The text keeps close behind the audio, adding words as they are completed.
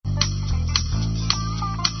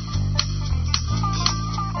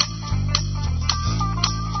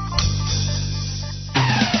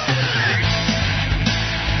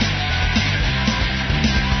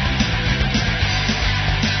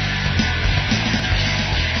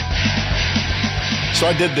So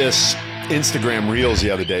I did this Instagram Reels the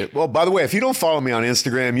other day. Well, by the way, if you don't follow me on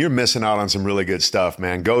Instagram, you're missing out on some really good stuff,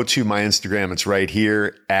 man. Go to my Instagram. It's right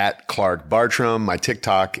here at Clark Bartram. My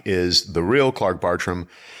TikTok is The Real Clark Bartram.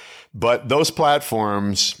 But those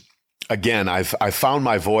platforms, again, I found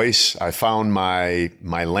my voice. I found my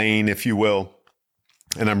lane, if you will.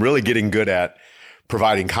 And I'm really getting good at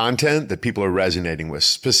providing content that people are resonating with,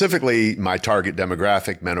 specifically my target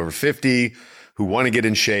demographic, men over 50, who want to get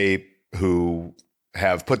in shape, who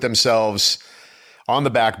have put themselves on the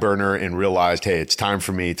back burner and realized, hey, it's time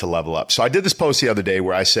for me to level up. So I did this post the other day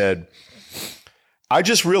where I said, I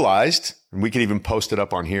just realized, and we can even post it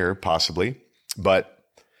up on here possibly, but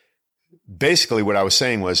basically what I was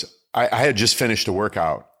saying was I had just finished a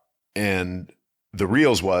workout, and the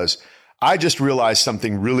Reels was, I just realized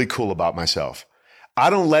something really cool about myself. I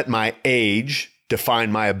don't let my age define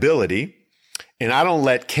my ability, and I don't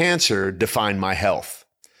let cancer define my health.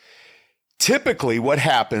 Typically, what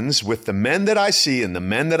happens with the men that I see and the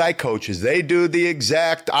men that I coach is they do the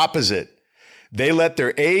exact opposite. They let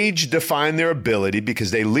their age define their ability because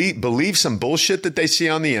they believe some bullshit that they see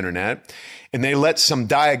on the internet, and they let some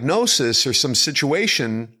diagnosis or some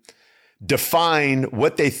situation define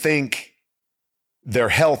what they think their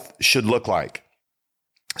health should look like.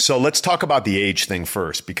 So let's talk about the age thing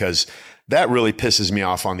first, because that really pisses me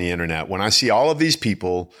off on the internet when I see all of these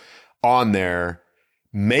people on there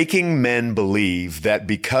making men believe that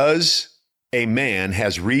because a man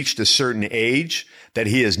has reached a certain age, that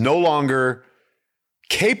he is no longer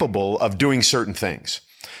capable of doing certain things.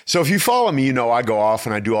 So if you follow me, you know I go off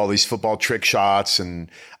and I do all these football trick shots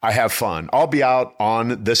and I have fun. I'll be out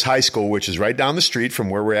on this high school, which is right down the street from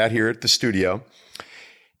where we're at here at the studio.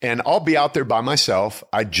 And I'll be out there by myself.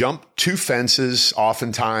 I jump 2 fences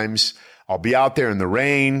oftentimes. I'll be out there in the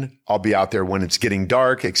rain. I'll be out there when it's getting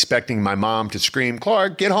dark, expecting my mom to scream,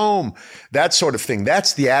 Clark, get home. That sort of thing.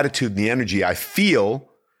 That's the attitude and the energy I feel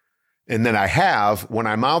and that I have when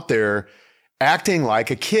I'm out there acting like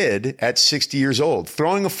a kid at 60 years old,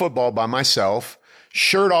 throwing a football by myself,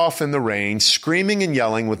 shirt off in the rain, screaming and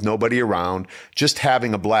yelling with nobody around, just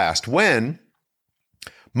having a blast. When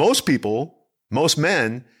most people, most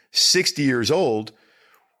men, 60 years old,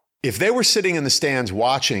 if they were sitting in the stands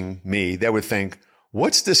watching me, they would think,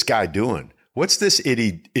 what's this guy doing? What's this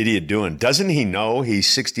idiot doing? Doesn't he know he's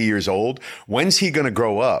 60 years old? When's he going to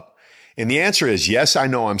grow up? And the answer is, yes, I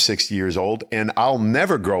know I'm 60 years old and I'll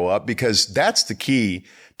never grow up, because that's the key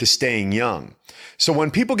to staying young. So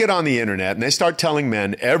when people get on the internet and they start telling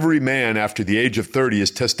men, every man after the age of 30,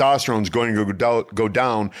 his testosterone is going to go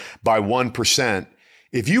down by 1%.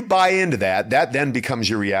 If you buy into that, that then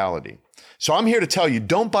becomes your reality. So I'm here to tell you,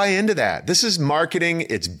 don't buy into that. This is marketing.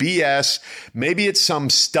 It's BS. Maybe it's some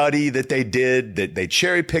study that they did that they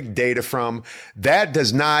cherry-picked data from. That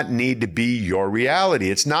does not need to be your reality.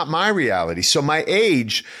 It's not my reality. So my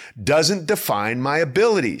age doesn't define my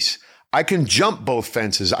abilities. I can jump both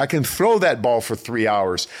fences. I can throw that ball for 3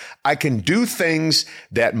 hours. I can do things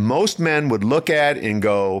that most men would look at and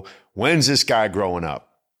go, when's this guy growing up?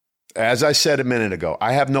 As I said a minute ago,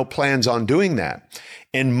 I have no plans on doing that.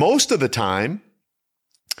 And most of the time,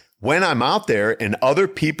 when I'm out there and other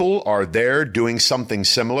people are there doing something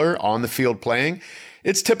similar on the field playing,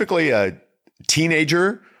 it's typically a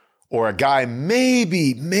teenager or a guy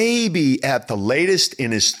maybe at the latest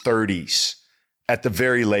in his 30s, at the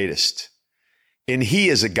very latest. And he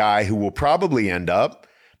is a guy who will probably end up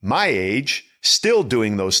my age still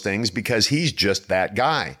doing those things because he's just that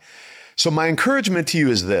guy. So my encouragement to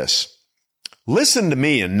you is this. Listen to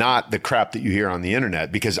me and not the crap that you hear on the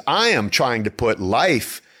internet, because I am trying to put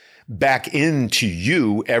life back into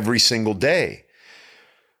you every single day.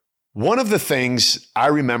 One of the things I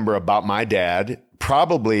remember about my dad,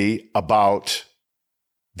 probably about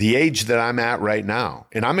the age that I'm at right now,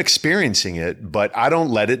 and I'm experiencing it, but I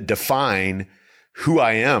don't let it define who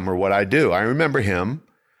I am or what I do. I remember him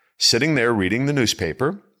sitting there reading the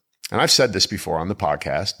newspaper. And I've said this before on the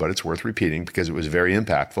podcast, but it's worth repeating because it was very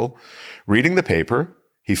impactful. Reading the paper,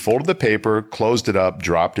 he folded the paper, closed it up,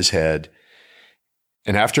 dropped his head.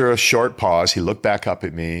 And after a short pause, he looked back up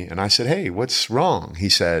at me and I said, hey, what's wrong? He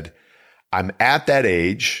said, I'm at that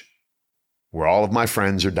age where all of my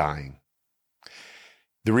friends are dying.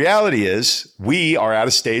 The reality is we are at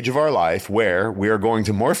a stage of our life where we are going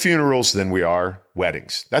to more funerals than we are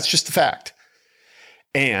weddings. That's just a fact.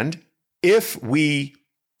 And if we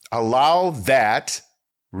allow that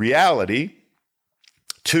reality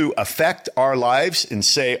to affect our lives and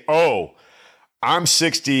say, oh, I'm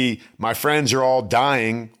 60, my friends are all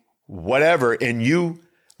dying, whatever, and you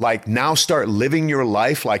like now start living your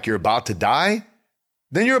life like you're about to die,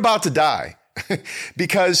 then you're about to die.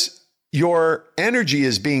 Because your energy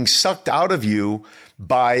is being sucked out of you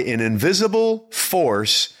by an invisible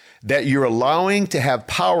force that you're allowing to have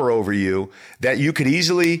power over you that you could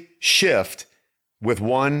easily shift with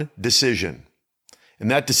one decision. And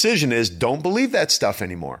that decision is don't believe that stuff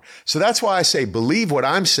anymore. So that's why I say believe what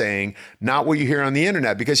I'm saying, not what you hear on the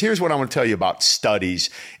internet. Because here's what I want to tell you about studies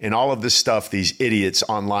and all of this stuff these idiots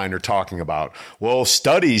online are talking about. Well,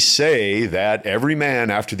 studies say that every man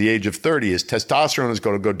after the age of 30, his testosterone is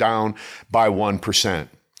going to go down by 1%.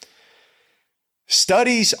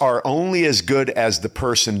 Studies are only as good as the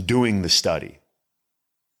person doing the study.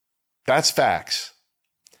 That's facts.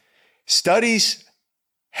 Studies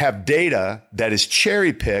have data that is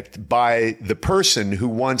cherry-picked by the person who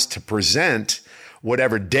wants to present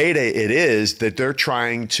whatever data it is that they're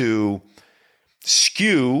trying to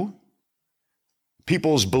skew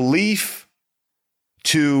people's belief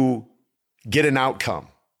to get an outcome,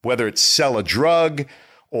 whether it's sell a drug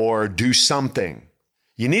or do something.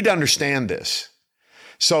 You need to understand this.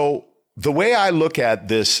 So the way I look at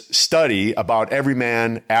this study about every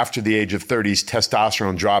man after the age of 30's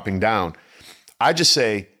testosterone dropping down, I just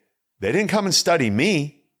say, they didn't come and study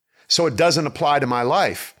me, so it doesn't apply to my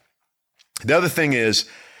life. The other thing is,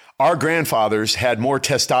 our grandfathers had more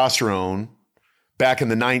testosterone back in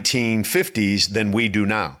the 1950s than we do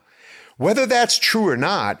now. Whether that's true or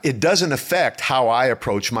not, it doesn't affect how I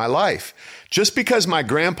approach my life. Just because my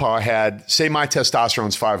grandpa had, say my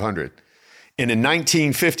testosterone's 500, and in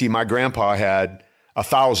 1950, my grandpa had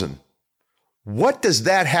 1,000. What does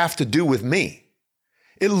that have to do with me?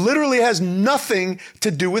 It literally has nothing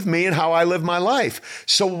to do with me and how I live my life.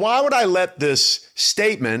 So why would I let this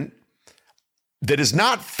statement that is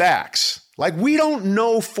not facts, like we don't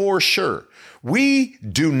know for sure. We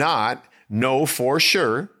do not know for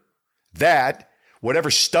sure that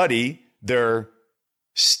whatever study they're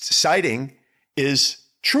citing is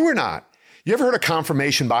true or not. You ever heard of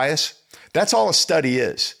confirmation bias? That's all a study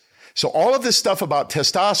is. So all of this stuff about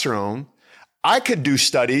testosterone, I could do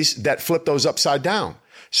studies that flip those upside down.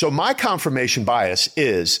 So my confirmation bias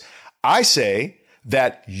is I say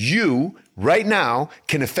that you right now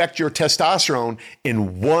can affect your testosterone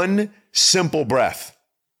in one simple breath.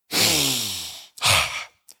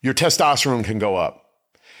 Your testosterone can go up.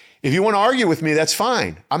 If you want to argue with me, that's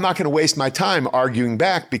fine. I'm not going to waste my time arguing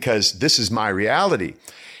back because this is my reality.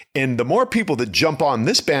 And the more people that jump on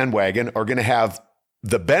this bandwagon are going to have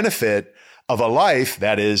the benefit of a life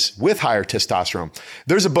that is with higher testosterone.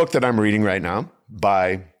 There's a book that I'm reading right now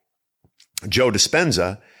by Joe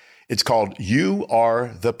Dispenza. It's called You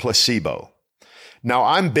Are the Placebo. Now,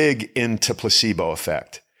 I'm big into placebo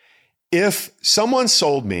effect. If someone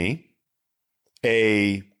sold me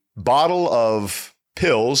a bottle of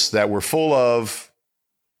pills that were full of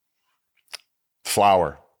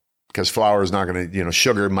flour, because flour is not going to,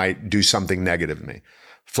 sugar might do something negative to me.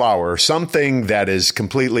 Flour, or something that is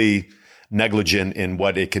completely negligent in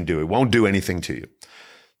what it can do. It won't do anything to you.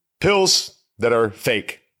 Pills that are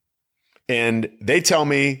fake. And they tell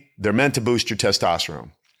me they're meant to boost your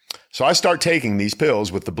testosterone. So I start taking these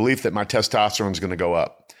pills with the belief that my testosterone is going to go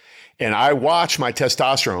up. And I watch my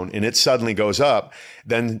testosterone and it suddenly goes up.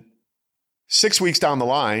 Then 6 weeks down the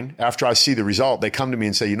line, after I see the result, they come to me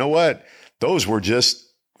and say, you know what? Those were just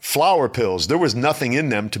flour pills. There was nothing in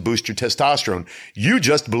them to boost your testosterone. You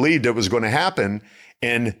just believed it was going to happen.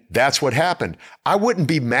 And that's what happened. I wouldn't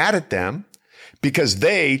be mad at them because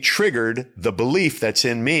they triggered the belief that's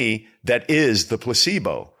in me that is the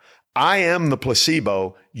placebo. I am the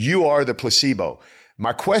placebo. You are the placebo.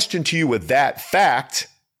 My question to you with that fact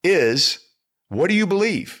is, what do you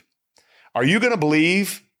believe? Are you going to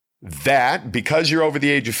believe that because you're over the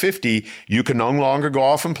age of 50, you can no longer go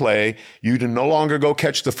off and play, you can no longer go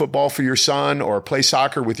catch the football for your son or play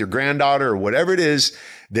soccer with your granddaughter or whatever it is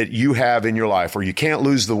that you have in your life, or you can't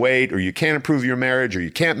lose the weight, or you can't improve your marriage, or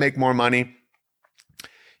you can't make more money?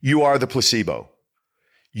 You are the placebo.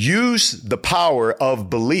 Use the power of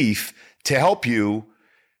belief to help you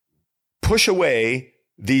push away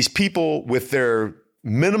these people with their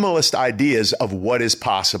minimalist ideas of what is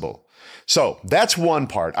possible. So that's one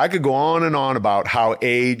part. I could go on and on about how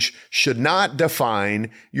age should not define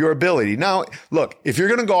your ability. Now, look, if you're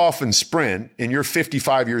going to go off and sprint and you're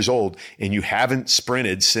 55 years old and you haven't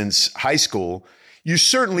sprinted since high school, you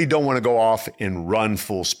certainly don't want to go off and run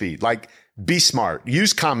full speed. Like, be smart.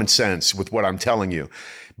 Use common sense with what I'm telling you.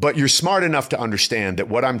 But you're smart enough to understand that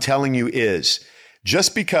what I'm telling you is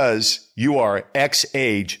just because you are X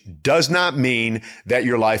age does not mean that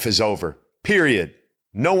your life is over. Period.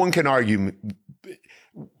 No one can argue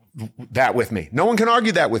that with me. No one can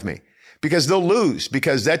argue that with me because they'll lose,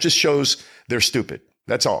 because that just shows they're stupid.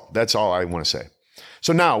 That's all. That's all I want to say.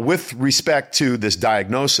 So now, with respect to this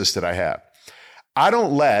diagnosis that I have, I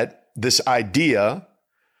don't let this idea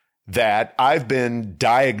that I've been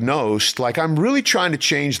diagnosed, like I'm really trying to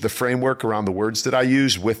change the framework around the words that I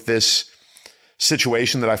use with this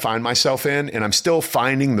situation that I find myself in. And I'm still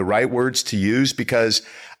finding the right words to use because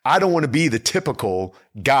I don't want to be the typical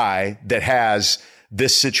guy that has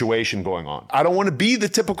this situation going on. I don't want to be the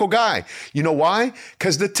typical guy. You know why?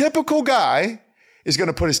 Because the typical guy is going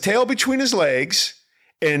to put his tail between his legs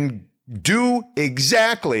and do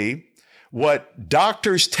exactly what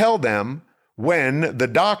doctors tell them when the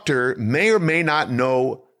doctor may or may not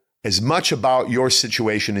know as much about your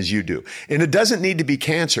situation as you do. And it doesn't need to be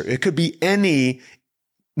cancer. It could be any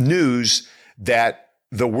news that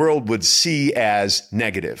the world would see as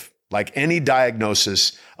negative, like any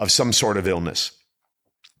diagnosis of some sort of illness.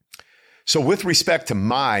 So with respect to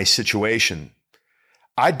my situation,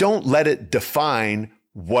 I don't let it define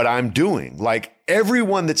what I'm doing. Like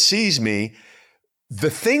everyone that sees me,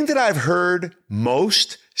 the thing that I've heard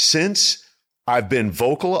most since I've been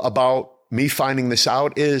vocal about me finding this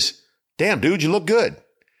out is, damn, dude, you look good.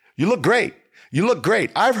 You look great. You look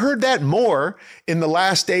great. I've heard that more in the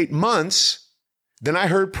last 8 months than I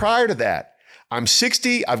heard prior to that. I'm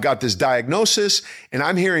 60. I've got this diagnosis and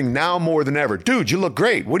I'm hearing now more than ever, dude, you look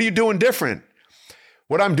great. What are you doing different?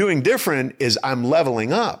 What I'm doing different is I'm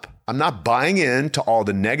leveling up. I'm not buying into all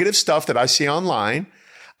the negative stuff that I see online.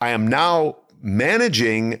 I am now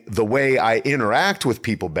managing the way I interact with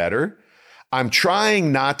people better. I'm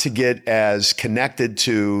trying not to get as connected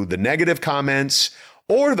to the negative comments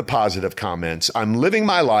or the positive comments. I'm living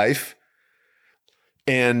my life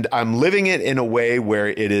and I'm living it in a way where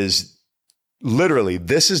it is literally,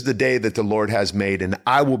 this is the day that the Lord has made and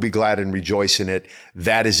I will be glad and rejoice in it.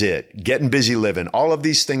 That is it. Getting busy living. All of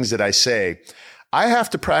these things that I say, I have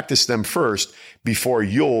to practice them first before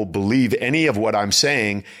you'll believe any of what I'm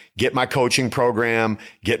saying. Get my coaching program,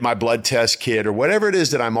 get my blood test kit, or whatever it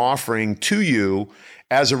is that I'm offering to you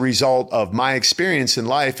as a result of my experience in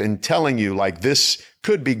life and telling you like this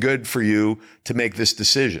could be good for you to make this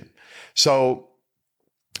decision. So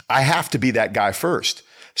I have to be that guy first.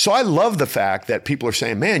 So I love the fact that people are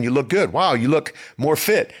saying, man, you look good. Wow, you look more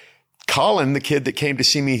fit. Colin, the kid that came to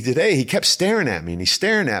see me today, he kept staring at me and he's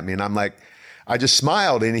staring at me. And I'm like, I just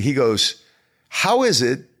smiled and he goes, how is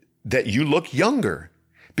it that you look younger?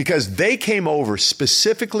 Because they came over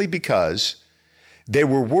specifically because they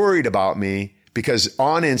were worried about me because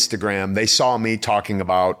on Instagram, they saw me talking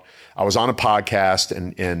about, I was on a podcast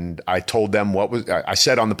and I told them I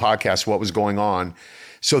said on the podcast what was going on.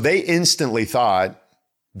 So they instantly thought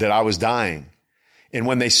that I was dying. And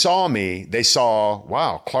when they saw me, they saw,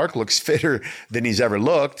 wow, Clark looks fitter than he's ever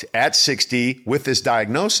looked at 60 with this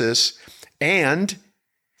diagnosis. And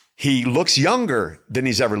he looks younger than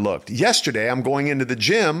he's ever looked. Yesterday, I'm going into the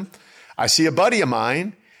gym. I see a buddy of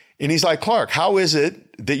mine and he's like, Clark, how is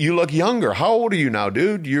it that you look younger? How old are you now,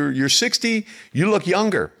 dude? You're 60. You look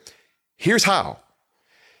younger. Here's how.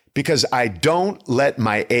 Because I don't let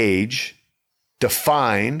my age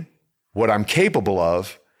define what I'm capable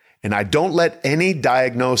of. And I don't let any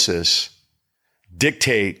diagnosis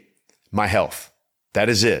dictate my health. That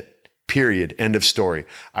is it. Period. End of story.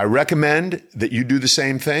 I recommend that you do the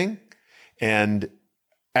same thing. And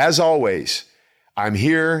as always, I'm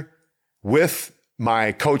here with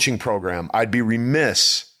my coaching program. I'd be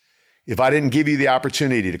remiss if I didn't give you the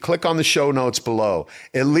opportunity to click on the show notes below.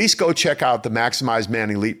 At least go check out the Maximize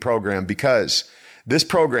Man Elite program because this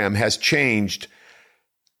program has changed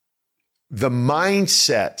the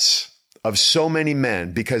mindsets of so many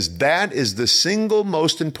men because that is the single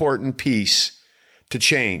most important piece to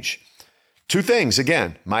change. Two things,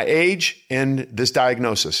 again, my age and this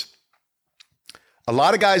diagnosis. A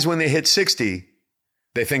lot of guys, when they hit 60,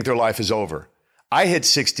 they think their life is over. I hit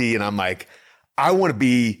 60 and I'm like, I want to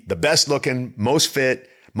be the best looking, most fit,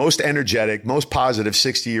 most energetic, most positive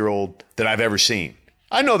 60-year-old that I've ever seen.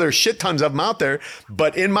 I know there's shit tons of them out there,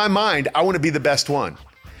 but in my mind, I want to be the best one.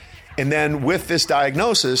 And then with this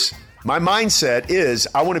diagnosis, my mindset is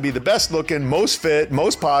I want to be the best looking, most fit,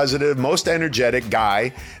 most positive, most energetic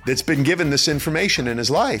guy that's been given this information in his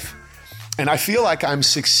life. And I feel like I'm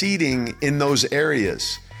succeeding in those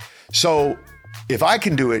areas. So if I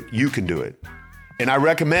can do it, you can do it. And I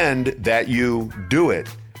recommend that you do it.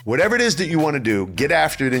 Whatever it is that you want to do, get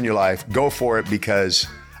after it in your life. Go for it because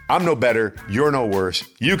I'm no better. You're no worse.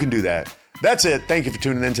 You can do that. That's it. Thank you for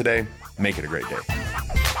tuning in today. Make it a great day.